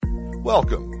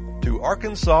Welcome to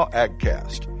Arkansas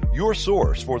AgCast, your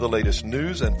source for the latest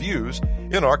news and views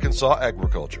in Arkansas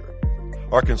agriculture.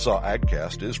 Arkansas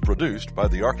AgCast is produced by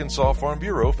the Arkansas Farm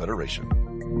Bureau Federation.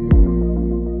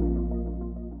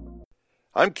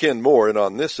 I'm Ken Moore, and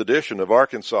on this edition of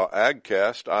Arkansas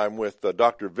AgCast, I'm with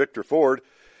Dr. Victor Ford,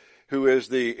 who is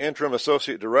the Interim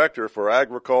Associate Director for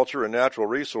Agriculture and Natural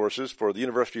Resources for the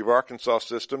University of Arkansas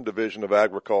System Division of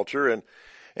Agriculture.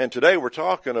 And today we're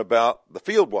talking about the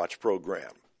Field Watch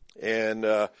program. And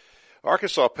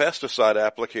Arkansas pesticide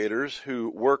applicators who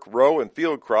work row and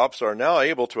field crops are now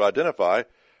able to identify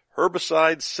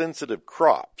herbicide-sensitive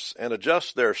crops and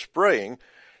adjust their spraying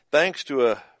thanks to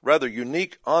a rather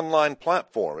unique online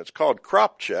platform. It's called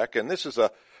Crop Check, and this is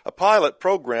a pilot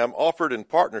program offered in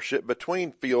partnership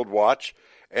between Field Watch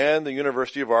and the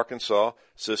University of Arkansas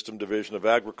System Division of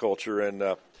Agriculture.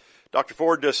 And Dr.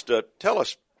 Ford, just tell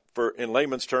us, in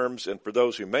layman's terms, and for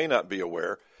those who may not be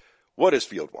aware, what is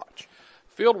Field Watch?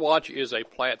 Field Watch is a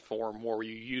platform where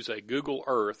you use a Google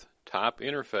Earth type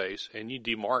interface and you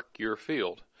demark your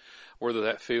field, whether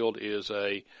that field is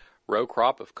a row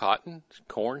crop of cotton,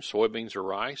 corn, soybeans, or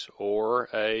rice, or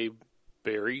a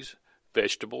berries,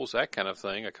 vegetables, that kind of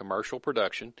thing, a commercial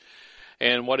production.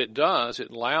 And what it does, it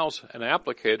allows an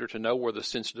applicator to know where the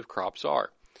sensitive crops are.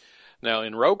 Now,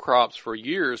 in row crops, for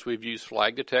years, we've used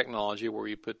flag technology where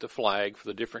you put the flag for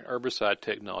the different herbicide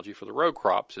technology for the row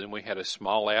crops, and we had a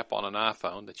small app on an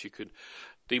iPhone that you could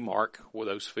demark with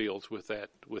those fields with that,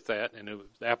 and the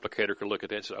applicator could look at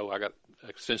that and say, oh, I got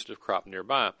a sensitive crop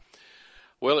nearby.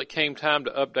 Well, it came time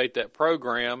to update that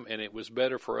program, and it was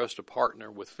better for us to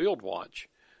partner with Field Watch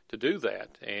to do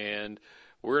that. And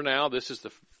this is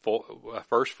the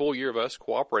first full year of us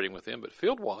cooperating with them. But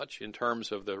Field Watch, in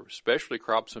terms of the specialty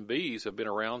crops and bees, have been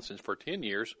around for 10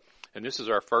 years, and this is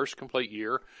our first complete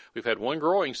year. We've had one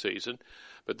growing season,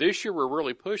 but this year we're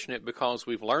really pushing it because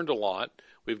we've learned a lot.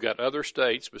 We've got other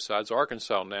states besides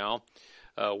Arkansas now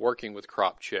working with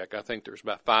Crop Check. I think there's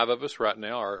about 5 of us right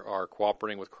now are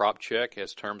cooperating with Crop Check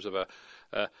as terms of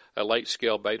a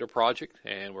late-scale beta project,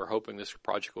 and we're hoping this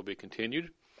project will be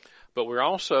continued. But we're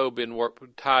also been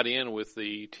tied in with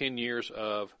the 10 years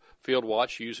of Field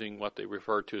Watch using what they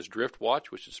refer to as Drift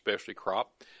Watch, which is specialty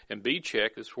crop, and Bee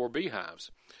Check is for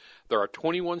beehives. There are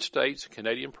 21 states and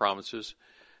Canadian provinces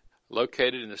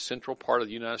located in the central part of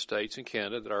the United States and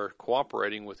Canada that are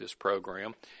cooperating with this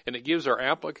program, and it gives our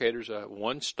applicators a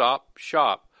one-stop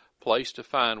shop place to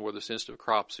find where the sensitive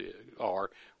crops are,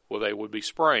 where they would be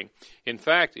spraying. In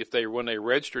fact, when they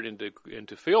registered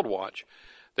into Field Watch,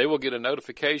 they will get a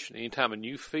notification anytime a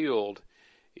new field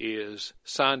is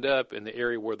signed up in the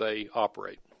area where they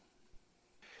operate.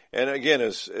 And again,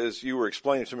 as you were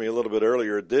explaining to me a little bit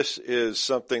earlier, this is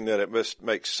something that it must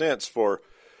make sense for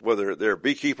whether they're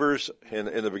beekeepers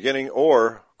in the beginning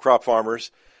or crop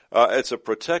farmers. It's a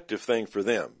protective thing for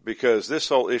them because this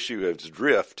whole issue of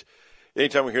drift,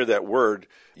 anytime we hear that word,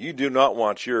 you do not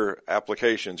want your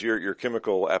applications, your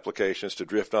chemical applications to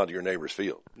drift onto your neighbor's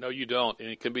field. No, you don't, and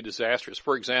it can be disastrous.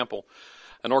 For example,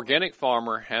 an organic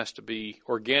farmer has to be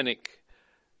organic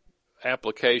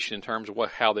application in terms of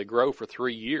how they grow for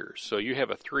 3 years. So you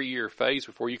have a 3-year phase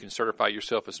before you can certify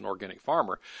yourself as an organic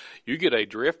farmer. You get a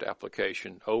drift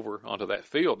application over onto that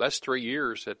field. That's 3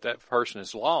 years that person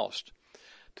has lost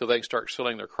till they can start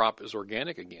selling their crop as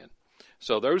organic again.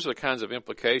 So those are the kinds of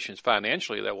implications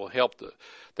financially that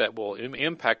will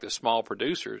impact the small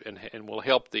producers and will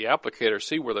help the applicator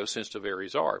see where those sensitive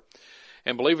areas are.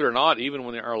 And believe it or not, even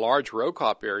when there are large row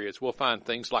crop areas, we'll find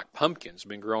things like pumpkins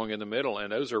been growing in the middle,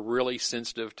 and those are really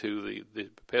sensitive to the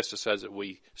pesticides that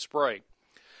we spray.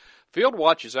 Field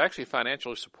Watch is actually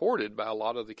financially supported by a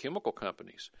lot of the chemical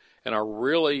companies and are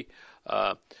really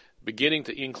beginning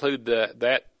to include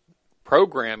that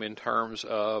program in terms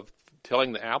of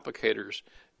telling the applicators,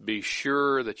 be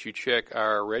sure that you check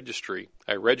a registry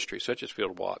such as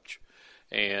Field Watch,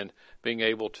 and being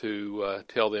able to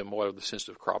tell them what the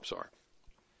sensitive crops are.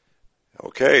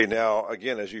 Okay, now,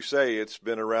 again, as you say, it's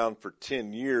been around for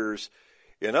 10 years.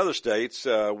 In other states,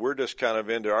 we're just kind of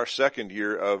into our second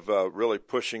year of really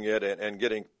pushing it and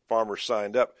getting farmers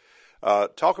signed up.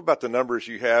 Talk about the numbers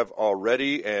you have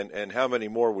already and how many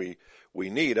more we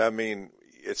need. I mean,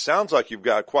 it sounds like you've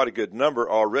got quite a good number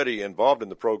already involved in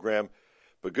the program,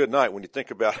 but good night. When you think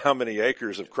about how many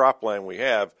acres of cropland we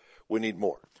have, we need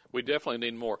more. We definitely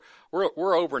need more.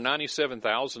 We're over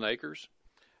 97,000 acres,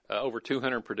 over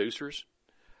 200 producers,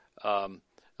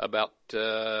 about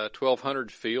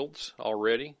 1,200 fields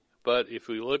already. But if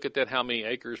we look at that, how many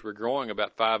acres we're growing,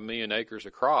 about 5 million acres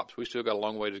of crops, we still got a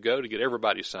long way to go to get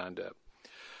everybody signed up.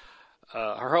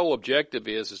 our whole objective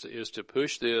is to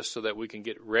push this so that we can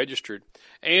get registered.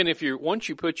 And once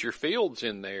you put your fields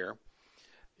in there,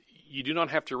 you do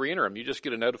not have to re-enter them. You just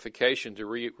get a notification to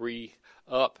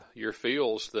re-up your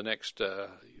fields the next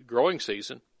growing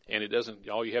season, and it doesn't.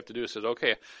 All you have to do is say,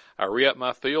 okay, I re-up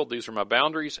my field. These are my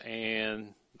boundaries,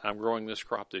 and I'm growing this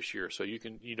crop this year. So you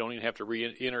don't even have to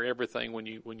re-enter everything when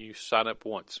you sign up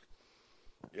once.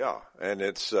 Yeah, and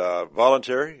it's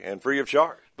voluntary and free of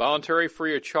charge. Voluntary,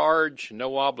 free of charge,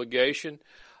 no obligation.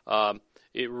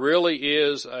 It really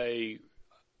is a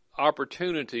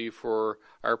opportunity for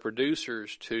our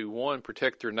producers to, one,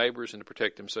 protect their neighbors and to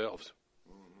protect themselves.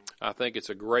 Mm-hmm. I think it's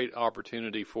a great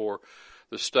opportunity for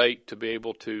the state to be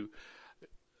able to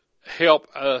help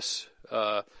us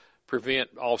prevent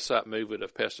off-site movement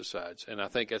of pesticides, and I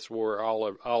think that's where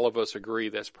all of us agree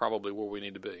that's probably where we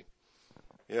need to be.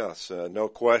 Yes, no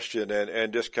question.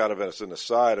 And just kind of as an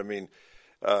aside, I mean,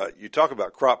 you talk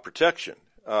about crop protection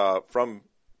from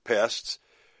pests,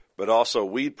 but also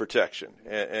weed protection.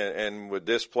 And would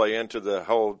this play into the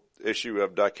whole issue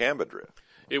of dicamba drift?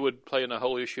 It would play in the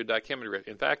whole issue of dicamba drift.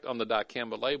 In fact, on the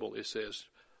dicamba label, it says,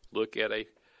 look at a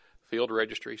field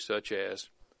registry such as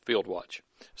FieldWatch.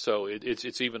 So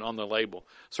it's even on the label.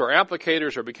 So our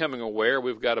applicators are becoming aware.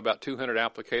 We've got about 200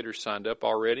 applicators signed up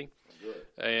already.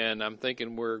 Good. And I'm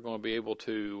thinking we're going to be able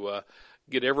to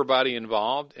get everybody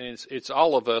involved. And it's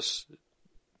all of us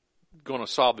going to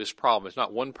solve this problem. It's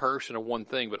not one person or one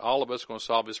thing, but all of us are going to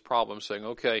solve this problem saying,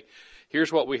 okay,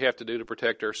 here's what we have to do to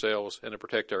protect ourselves and to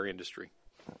protect our industry.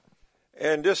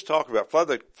 And just talk about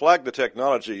Flag the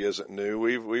Technology isn't new.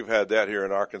 We've had that here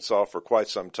in Arkansas for quite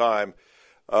some time.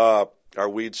 Our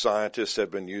weed scientists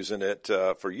have been using it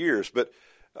for years. But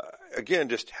again,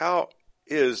 just how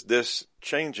is this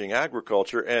changing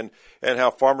agriculture and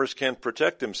how farmers can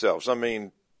protect themselves? I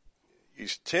mean,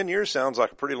 10 years sounds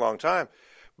like a pretty long time.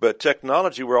 But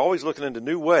technology, we're always looking into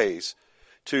new ways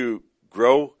to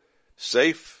grow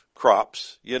safe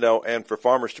crops, and for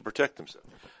farmers to protect themselves.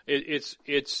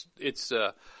 It's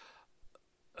a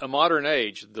modern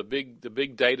age. The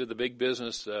big data, the big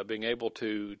business, being able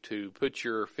to put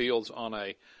your fields on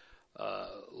a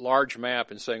large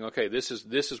map and saying, okay, this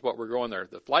is what we're going there.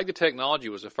 The Flag the Technology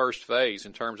was the first phase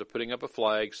in terms of putting up a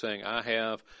flag saying, I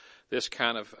have this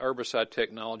kind of herbicide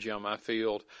technology on my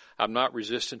field. I'm not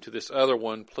resistant to this other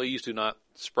one. Please do not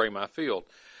spray my field.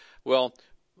 Well,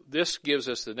 this gives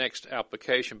us the next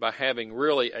application by having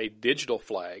really a digital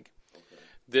flag. Okay.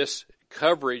 This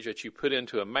coverage that you put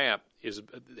into a map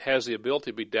has the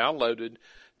ability to be downloaded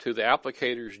to the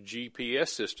applicator's GPS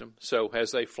system. So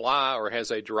as they fly or as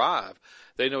they drive,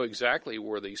 they know exactly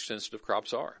where these sensitive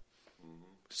crops are.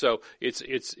 So it's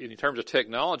in terms of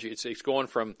technology, it's going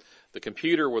from the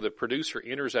computer where the producer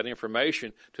enters that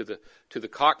information to the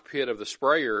cockpit of the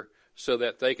sprayer, so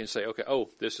that they can say, okay,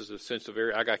 this is a sensitive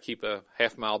area. I got to keep a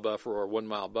half-mile buffer or a 1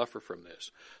 mile buffer from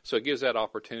this. So it gives that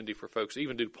opportunity for folks to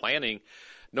even do planning,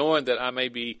 knowing that I may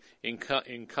be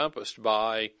encompassed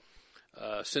by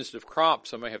sensitive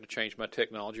crops. I may have to change my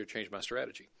technology or change my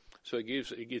strategy. So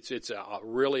it's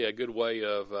really a good way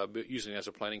of using it as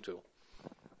a planning tool.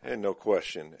 And no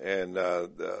question. And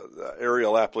the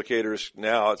aerial applicators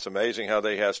now, it's amazing how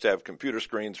they have to have computer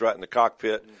screens right in the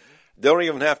cockpit. Mm-hmm. They don't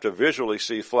even have to visually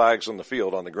see flags on the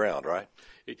field on the ground, right?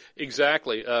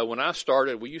 Exactly. When I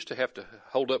started, we used to have to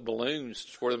hold up balloons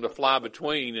for them to fly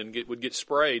between and would get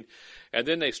sprayed. And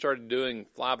then they started doing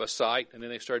fly-by-sight, and then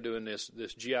they started doing this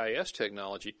GIS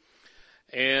technology.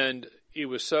 And it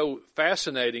was so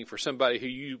fascinating for somebody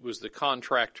who was the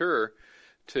contractor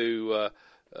to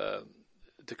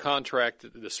contract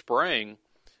the spraying,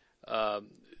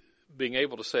 being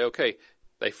able to say, okay,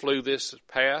 they flew this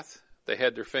path, they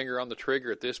had their finger on the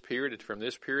trigger at this period, from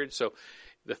this period. So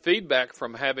the feedback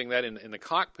from having that in the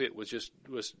cockpit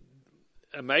was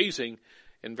amazing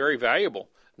and very valuable.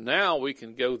 Now we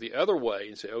can go the other way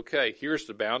and say, okay, here's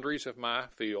the boundaries of my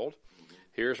field.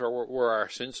 Here's where our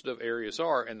sensitive areas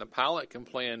are, and the pilot can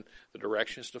plan the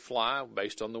directions to fly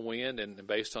based on the wind and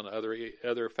based on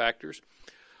other factors,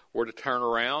 where to turn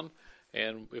around,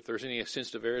 and if there's any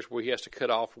sensitive areas where he has to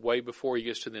cut off way before he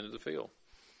gets to the end of the field.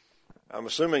 I'm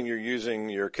assuming you're using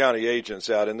your county agents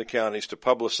out in the counties to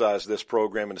publicize this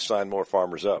program and to sign more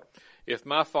farmers up. If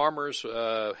my farmers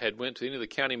had went to any of the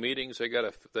county meetings, they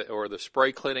got or the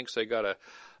spray clinics, they got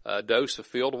a dose of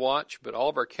FieldWatch. But all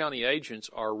of our county agents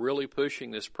are really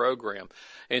pushing this program,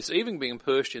 and it's even being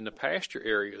pushed in the pasture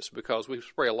areas because we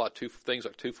spray a lot of things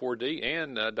like 2,4-D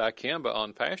and dicamba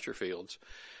on pasture fields,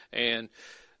 and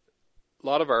a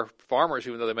lot of our farmers,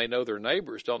 even though they may know their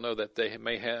neighbors, don't know that they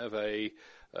may have a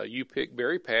U-pick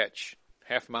berry patch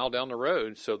half a mile down the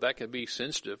road, so that can be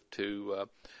sensitive to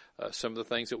some of the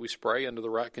things that we spray under the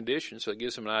right conditions. So it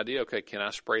gives them an idea, okay, can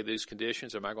I spray these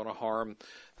conditions? Am I going to harm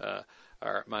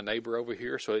my neighbor over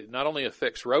here? So it not only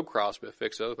affects row crops, but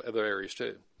affects other areas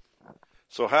too.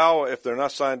 So how, if they're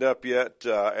not signed up yet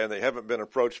and they haven't been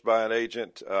approached by an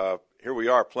agent, here we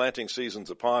are, planting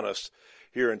season's upon us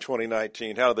here in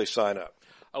 2019. How do they sign up?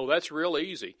 Oh, that's real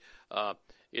easy.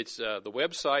 It's the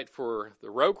website for the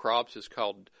row crops is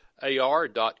called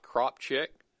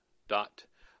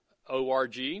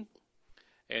ar.cropcheck.org.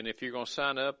 And if you're going to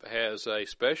sign up as a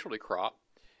specialty crop,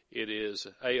 it is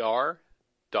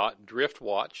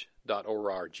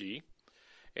ar.driftwatch.org.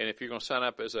 And if you're going to sign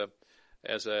up as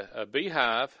a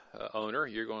beehive owner,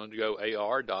 you're going to go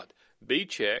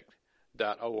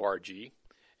ar.beecheck.org.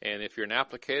 And if you're an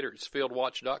applicator, it's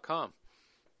fieldwatch.com.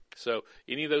 So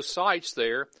any of those sites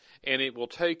there, and it will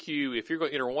take you, if you're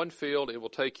going to enter one field, it will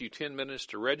take you 10 minutes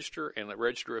to register and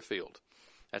register a field.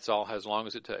 That's all, as long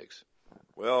as it takes.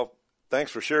 Well, thanks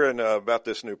for sharing about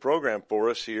this new program for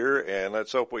us here, and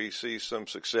let's hope we see some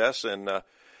success and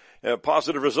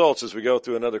positive results as we go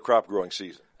through another crop growing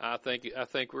season. I think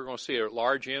we're going to see a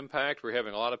large impact. We're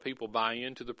having a lot of people buy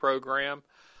into the program.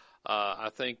 I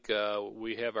think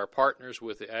we have our partners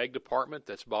with the Ag Department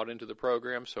that's bought into the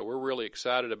program, so we're really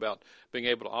excited about being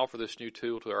able to offer this new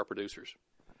tool to our producers.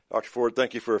 Dr. Ford,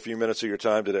 thank you for a few minutes of your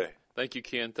time today. Thank you,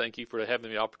 Ken. Thank you for having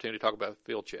the opportunity to talk about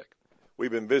Field Check. We've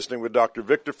been visiting with Dr.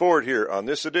 Victor Ford here on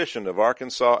this edition of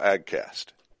Arkansas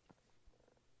AgCast.